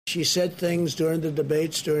She said things during the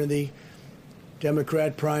debates, during the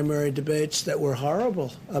Democrat primary debates, that were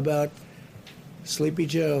horrible about Sleepy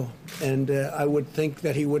Joe, and I would think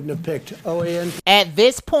that he wouldn't have picked OAN. At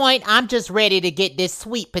this point, I'm just ready to get this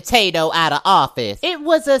sweet potato out of office. It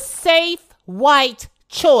was a safe, white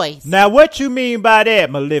choice. Now what you mean by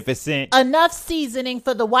that, Maleficent? Enough seasoning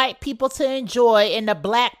for the white people to enjoy and the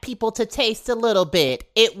black people to taste a little bit.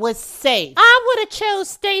 It was safe. I would have chose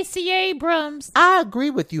Stacey Abrams. I agree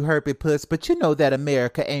with you, Herbie Puss, but you know that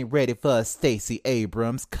America ain't ready for a Stacey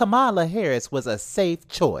Abrams. Kamala Harris was a safe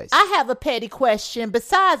choice. I have a petty question.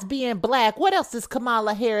 Besides being black, what else does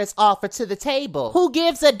Kamala Harris offer to the table? Who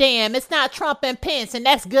gives a damn? It's not Trump and Pence, and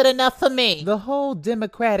that's good enough for me. The whole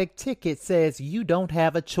Democratic ticket says you don't have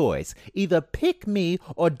a choice. Either pick me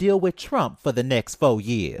or deal with Trump for the next 4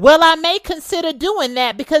 years. Well, I may consider doing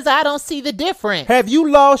that because I don't see the difference. Have you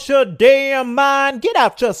lost your damn mind? Get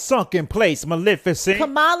out your sunken place, Maleficent.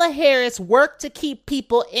 Kamala Harris worked to keep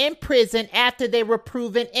people in prison after they were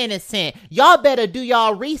proven innocent. Y'all better do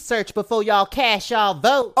y'all research before y'all cast y'all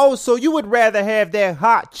vote. Oh, so you would rather have that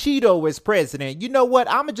hot Cheeto as president. You know what?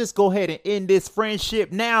 I'm gonna just go ahead and end this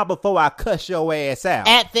friendship now before I cuss your ass out.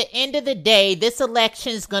 At the end of the day, this election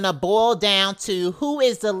is gonna boil down to who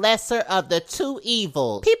is the lesser of the two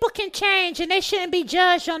evils. People can change and they shouldn't be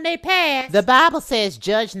judged on their past. The Bible says,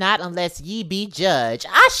 judge not unless ye be judged.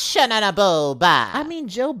 I mean,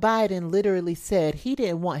 Joe Biden literally said he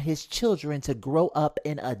didn't want his children to grow up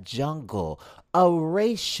in a jungle, a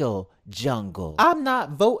racial jungle. I'm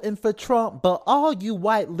not voting for Trump, but all you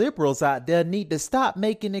white liberals out there need to stop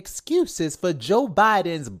making excuses for Joe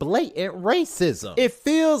Biden's blatant racism. It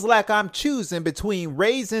feels like I'm choosing between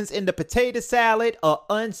raisins in the potato salad or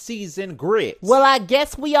unseasoned grits. Well, I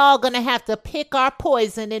guess we all gonna have to pick our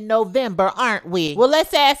poison in November, aren't we? Well,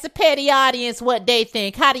 let's ask the petty audience what they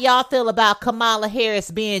think. How do y'all feel about Kamala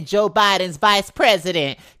Harris being Joe Biden's vice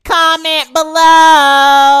president? Comment below.